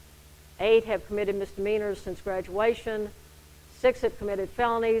 8 have committed misdemeanors since graduation, 6 have committed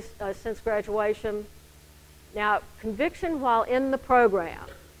felonies since graduation. Now, conviction while in the program.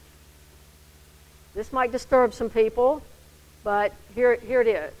 This might disturb some people, but here it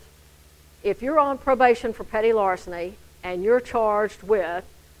is. If you're on probation for petty larceny and you're charged with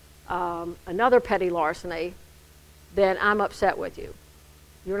another petty larceny, then I'm upset with you.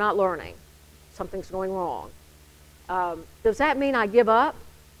 You're not learning. Something's going wrong. Does that mean I give up?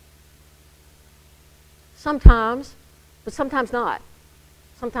 Sometimes, but sometimes not.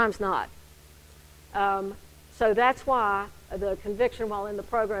 Sometimes not. So that's why the conviction while in the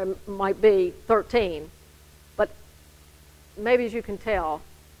program might be 13. But maybe as you can tell,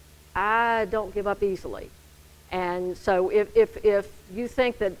 I don't give up easily. And so if you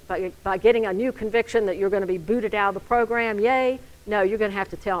think that by getting a new conviction that you're going to be booted out of the program, yay, no, you're going to have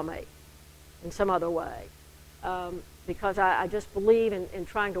to tell me in some other way. Because I just believe in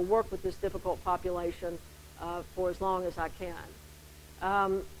trying to work with this difficult population for as long as I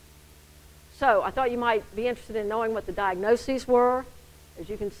can. So I thought you might be interested in knowing what the diagnoses were. As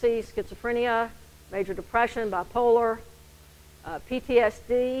you can see, schizophrenia, major depression, bipolar,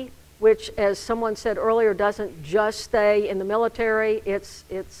 PTSD, which, as someone said earlier, doesn't just stay in the military.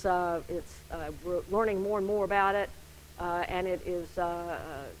 We're learning more and more about it, and it is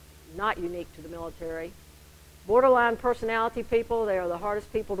not unique to the military. Borderline personality people, they are the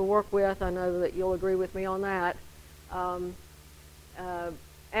hardest people to work with. I know that you'll agree with me on that.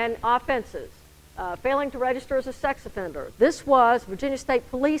 And offenses, failing to register as a sex offender. This was, Virginia State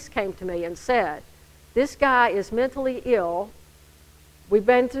Police came to me and said, this guy is mentally ill. We've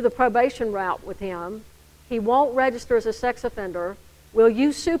been through the probation route with him. He won't register as a sex offender. Will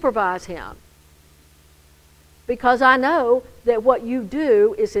you supervise him? Because I know that what you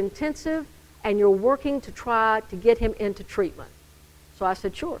do is intensive and you're working to try to get him into treatment. So I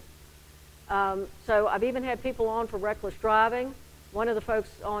said, sure. So I've even had people on for reckless driving. One of the folks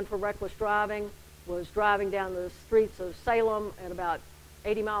on for reckless driving was driving down the streets of Salem at about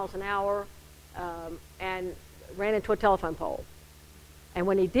 80 miles an hour and ran into a telephone pole. And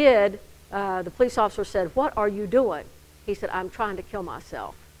when he did, the police officer said, "What are you doing?" He said, "I'm trying to kill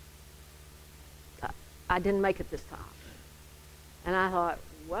myself. I didn't make it this time." And I thought,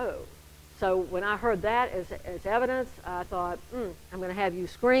 whoa. So when I heard that as evidence, I thought, I'm going to have you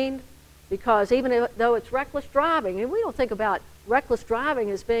screened, because even though it's reckless driving, and we don't think about reckless driving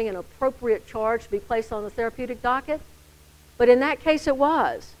as being an appropriate charge to be placed on the therapeutic docket, but in that case it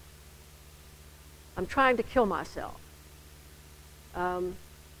was. I'm trying to kill myself.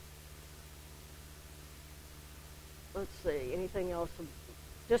 Let's see, anything else?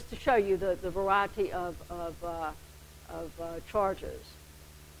 Just to show you the variety of charges.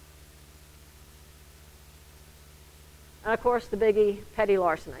 And of course, the biggie, petty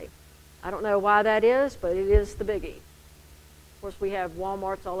larceny. I don't know why that is, but it is the biggie. Of course, we have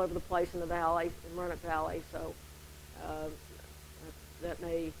Walmarts all over the place in the valley, in Roanoke Valley, so that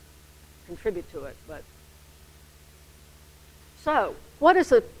may contribute to it. But so, what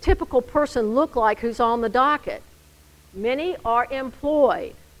does a typical person look like who's on the docket? Many are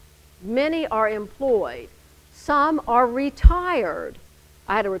employed. Many are employed. Some are retired.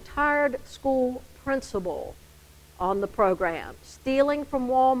 I had a retired school principal on the program. Stealing from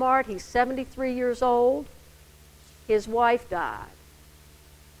Walmart, he's 73 years old. his wife died.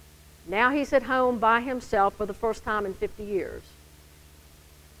 Now he's at home by himself for the first time in 50 years.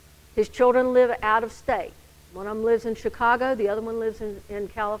 His children live out of state. One of them lives in Chicago, the other one lives in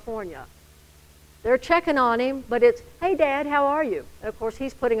California. They're checking on him, but it's, hey, Dad, how are you? And of course,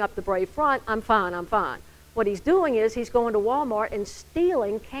 he's putting up the brave front, I'm fine, I'm fine. What he's doing is he's going to Walmart and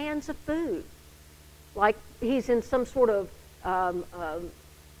stealing cans of food. Like he's in some sort of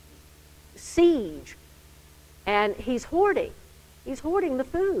siege. And he's hoarding. He's hoarding the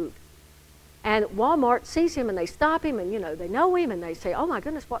food. And Walmart sees him and they stop him and, they know him and they say, oh my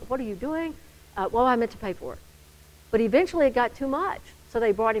goodness, what are you doing? Well, I meant to pay for it. But eventually it got too much, so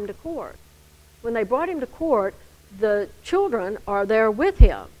they brought him to court. When they brought him to court, the children are there with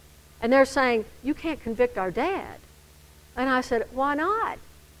him. And they're saying, you can't convict our dad. And I said, why not?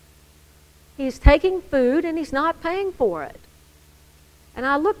 He's taking food and he's not paying for it. And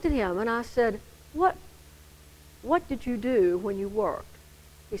I looked at him and I said, what did you do when you worked?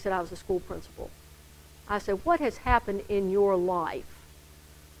 He said, I was a school principal. I said, what has happened in your life?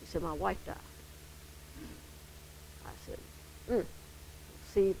 He said, my wife died. I said,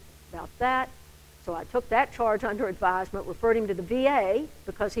 see about that. So I took that charge under advisement, referred him to the VA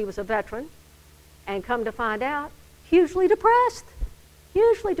because he was a veteran, and come to find out, hugely depressed.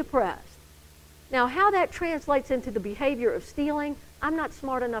 Now, how that translates into the behavior of stealing, I'm not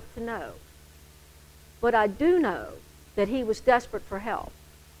smart enough to know. But I do know that he was desperate for help,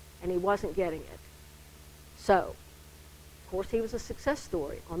 and he wasn't getting it. So, of course, he was a success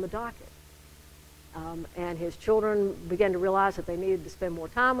story on the docket. And his children began to realize that they needed to spend more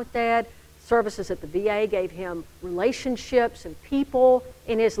time with Dad. Services at the VA gave him relationships and people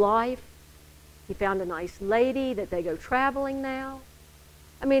in his life. He found a nice lady that they go traveling now.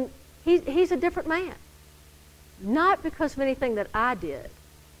 I mean, he's a different man. Not because of anything that I did,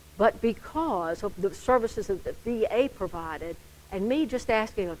 but because of the services that the VA provided and me just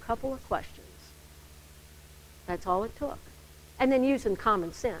asking a couple of questions. That's all it took. And then using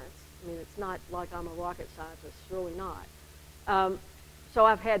common sense. I mean, it's not like I'm a rocket scientist, it's really not. So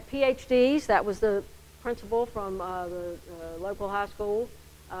I've had PhDs. That was the principal from the local high school.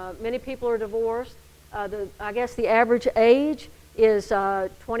 Many people are divorced. I guess the average age is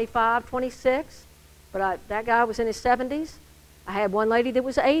 25, 26, but that guy was in his 70s. I had one lady that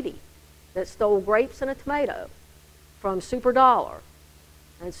was 80 that stole grapes and a tomato from Super Dollar,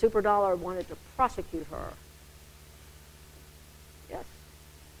 and Super Dollar wanted to prosecute her.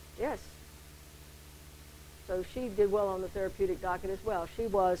 Yes. So she did well on the therapeutic docket as well. She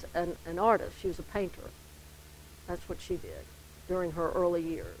was an artist. She was a painter. That's what she did during her early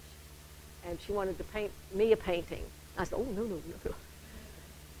years. And she wanted to paint me a painting. I said, oh, no.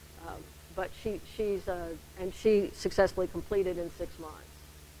 But she successfully completed in 6 months.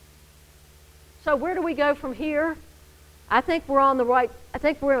 So where do we go from here? I think we're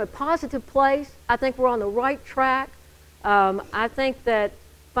in a positive place. I think we're on the right track. I think that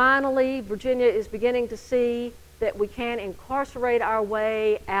finally Virginia is beginning to see that we can incarcerate our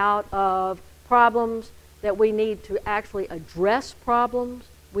way out of problems, that we need to actually address problems.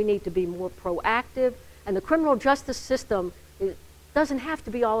 We need to be more proactive. And the criminal justice system doesn't have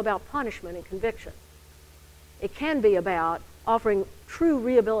to be all about punishment and conviction. It can be about offering true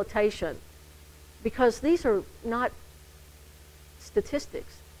rehabilitation, because these are not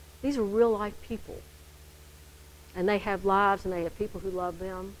statistics. These are real life people. And they have lives and they have people who love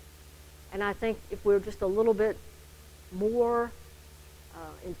them. And I think if we're just a little bit more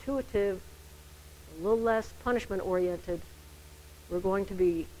intuitive, a little less punishment oriented, we're going to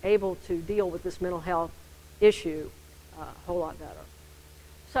be able to deal with this mental health issue a whole lot better.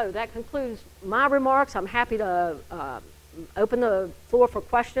 So that concludes my remarks. I'm happy to open the floor for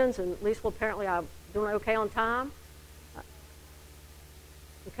questions, and Liesl, apparently I'm doing okay on time.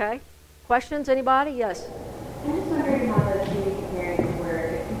 Okay. Questions, anybody? Yes. I'm just wondering how the community caring where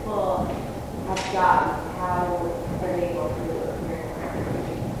if people have jobs, how are they able to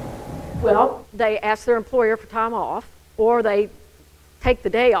parent? Well, they ask their employer for time off, or they take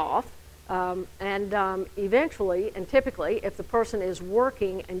the day off, and eventually, and typically, if the person is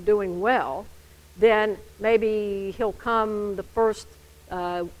working and doing well, then maybe he'll come the first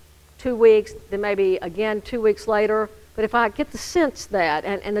 2 weeks, then maybe again 2 weeks later. But if I get the sense that,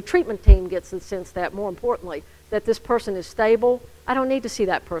 and the treatment team gets the sense that, more importantly, that this person is stable, I don't need to see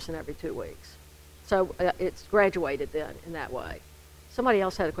that person every 2 weeks. So it's graduated then in that way. Somebody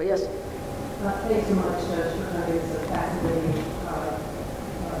else had a question. Yes? Thanks so much, Judge, for having this fascinating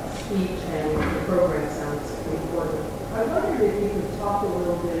speech, and the program sounds important. I wondered if you could talk a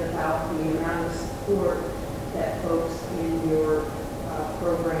little bit about the amount of support that folks in your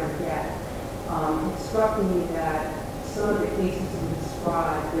program get. It struck me that some of the cases you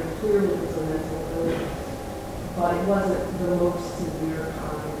described, there clearly was a mental illness, but it wasn't the most severe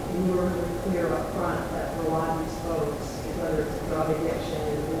kind. And you were really clear up front that for a lot of these folks, whether it's drug addiction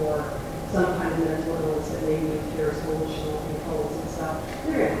or some kind of mental illness that maybe impairs volitional controls and stuff,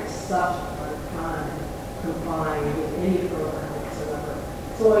 they're going to have such a hard time complying with any program whatsoever.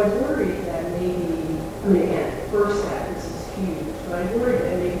 So I worry that maybe, I mean, again, first step, this is huge, but I worry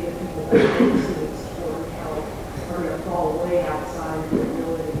that maybe the people that are receiving support and help are going to fall way outside of the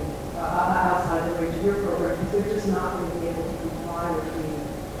ability, outside the range of your program, because they're just not going to be able to comply with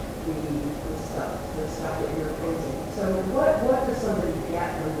the stuff that you're posing. So what does somebody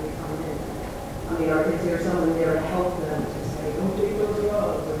get when they come in? I mean, is there someone there to help them to say, don't take those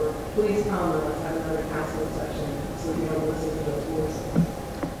drugs, or please come and let's have another counseling session so you don't listen to those voices?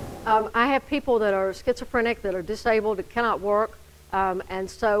 I have people that are schizophrenic, that are disabled, that cannot work, and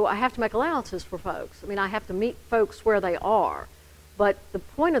so I have to make allowances for folks. I mean, I have to meet folks where they are. But the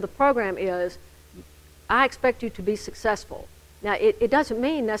point of the program is I expect you to be successful. Now, it doesn't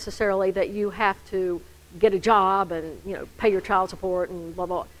mean necessarily that you have to get a job and, you know, pay your child support and blah,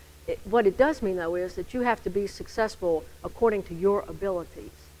 blah. What it does mean, though, is that you have to be successful according to your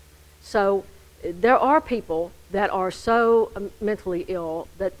abilities. So there are people that are so mentally ill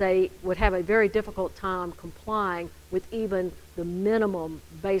that they would have a very difficult time complying with even the minimum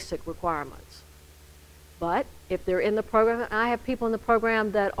basic requirements. But if they're in the program, I have people in the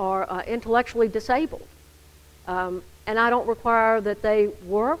program that are intellectually disabled. And I don't require that they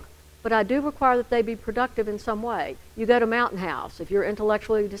work, but I do require that they be productive in some way. You go to Mountain House. If you're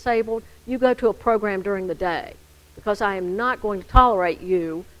intellectually disabled, you go to a program during the day, because I am not going to tolerate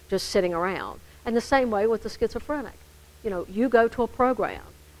you just sitting around. And the same way with the schizophrenic. You know, you go to a program,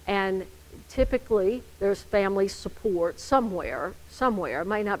 and typically there's family support somewhere. It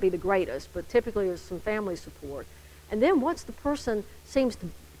may not be the greatest, but typically there's some family support. And then once the person seems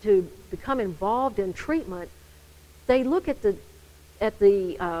to become involved in treatment, they look at the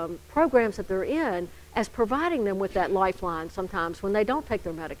programs that they're in as providing them with that lifeline sometimes when they don't take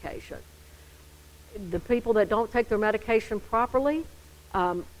their medication. The people that don't take their medication properly,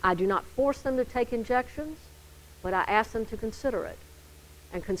 I do not force them to take injections, but I ask them to consider it.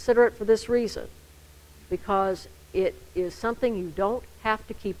 And consider it for this reason, because it is something you don't have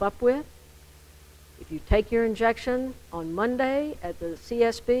to keep up with. If you take your injection on Monday at the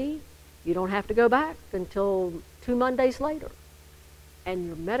CSB, you don't have to go back until 2 Mondays later. And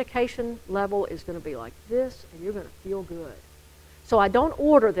your medication level is going to be like this, and you're going to feel good. So I don't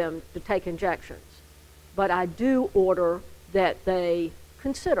order them to take injections, but I do order that they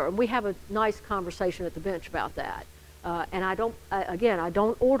consider. And we have a nice conversation at the bench about that. And I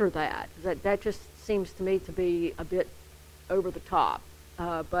don't order that. That just seems to me to be a bit over the top.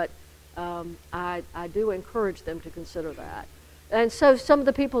 But I do encourage them to consider that. And so some of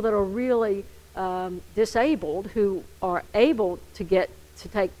the people that are really disabled who are able to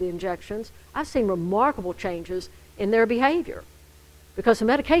take the injections, I've seen remarkable changes in their behavior because the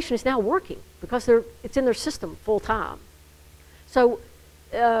medication is now working, because it's in their system full time. So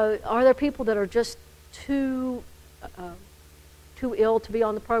are there people that are just too ill to be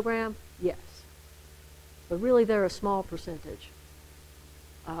on the program? Yes. But really they're a small percentage.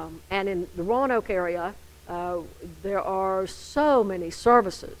 And in the Roanoke area, there are so many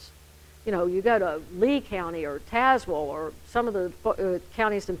services. You know, you go to Lee County or Tazewell or some of the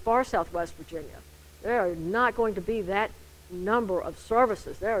counties in far southwest Virginia, there are not going to be that number of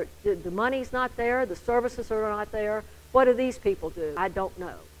services. The money's not there, the services are not there. What do these people do? I don't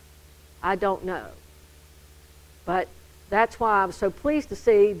know. I don't know. But that's why I'm so pleased to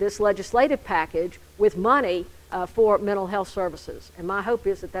see this legislative package with money for mental health services. And my hope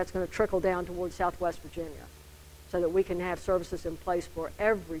is that that's going to trickle down towards southwest Virginia, so that we can have services in place for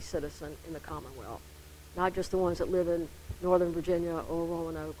every citizen in the Commonwealth, not just the ones that live in Northern Virginia or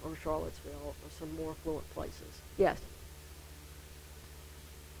Roanoke or Charlottesville or some more affluent places. Yes?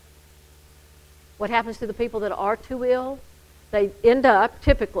 What happens to the people that are too ill? They end up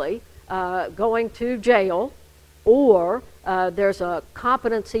typically going to jail, or there's a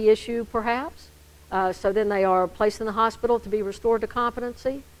competency issue perhaps, so then they are placed in the hospital to be restored to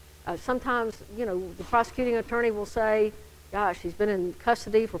competency. Sometimes, you know, the prosecuting attorney will say, gosh, he's been in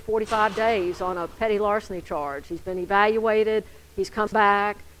custody for 45 days on a petty larceny charge. He's been evaluated, he's come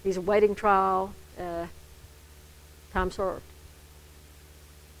back, he's awaiting trial, time served.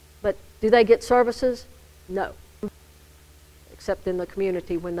 But do they get services? No, except in the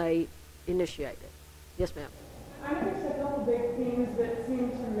community when they initiate it. Yes, ma'am. I know there's a couple big themes that seem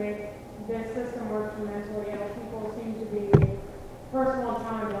to make this system work for mentally ill people seem to be personal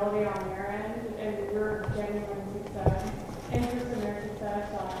accountability on their end and your genuine success.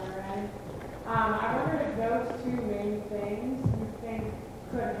 other end. I wondered if those two main things you think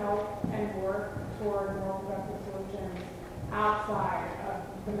could help and work toward more productive solutions outside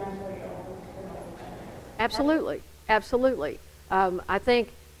of the mentally ill defendants. Absolutely, absolutely. I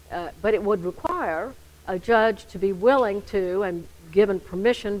think, but it would require a judge to be willing to and given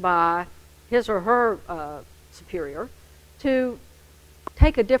permission by his or her superior to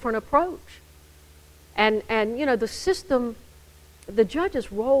take a different approach. And you know, the system, the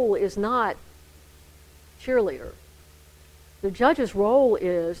judge's role is not cheerleader. The judge's role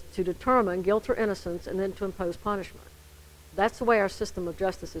is to determine guilt or innocence and then to impose punishment. That's the way our system of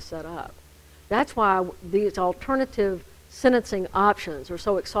justice is set up. That's why these alternative sentencing options are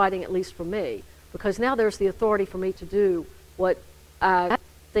so exciting, at least for me, because now there's the authority for me to do what I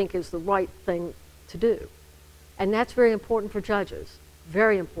think is the right thing to do. And that's very important for judges,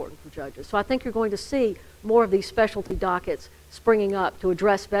 very important for judges. So I think you're going to see more of these specialty dockets springing up to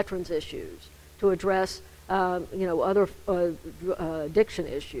address veterans issues, to address you know, other addiction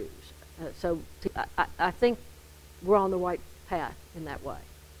issues. I think we're on the right path in that way.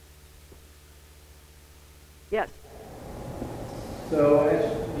 Yes. So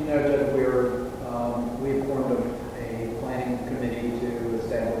as you know, Judge, we formed a planning committee to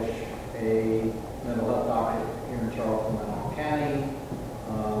establish a mental health docket here in Charleston, Loudoun County.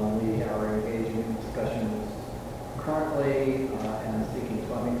 We are engaging in discussions currently and seeking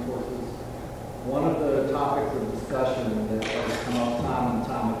funding sources. One of the topics of discussion that has come up time and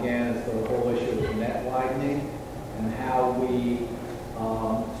time again is the whole issue of net widening and how we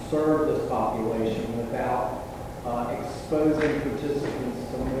serve this population without exposing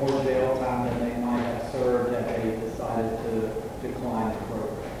participants to more jail time than they might have served had they decided to decline the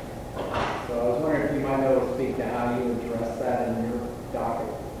program. So I was wondering if you might be able to speak to how you address that in your docket.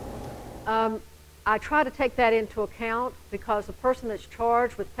 I try to take that into account because the person that's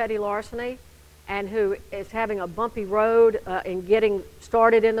charged with petty larceny and who is having a bumpy road in getting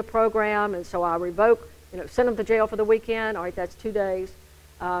started in the program, and so I revoke, you know, send them to jail for the weekend. All right, that's 2 days.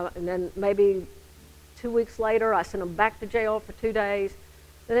 And then maybe 2 weeks later, I send them back to jail for 2 days.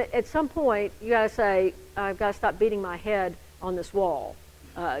 Then at some point, you got to say, I've got to stop beating my head on this wall.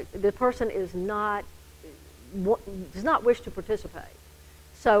 The person does not wish to participate.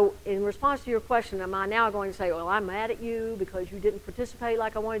 So in response to your question, am I now going to say, well, I'm mad at you because you didn't participate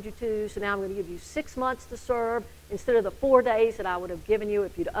like I wanted you to, so now I'm going to give you 6 months to serve instead of the 4 days that I would have given you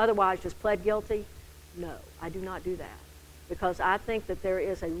if you'd otherwise just pled guilty? No, I do not do that, because I think that there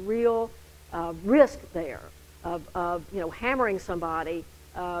is a real risk there of you know, hammering somebody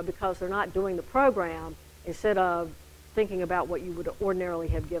because they're not doing the program instead of thinking about what you would ordinarily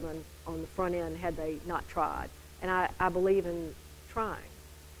have given on the front end had they not tried. And I believe in trying,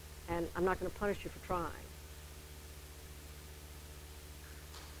 and I'm not going to punish you for trying.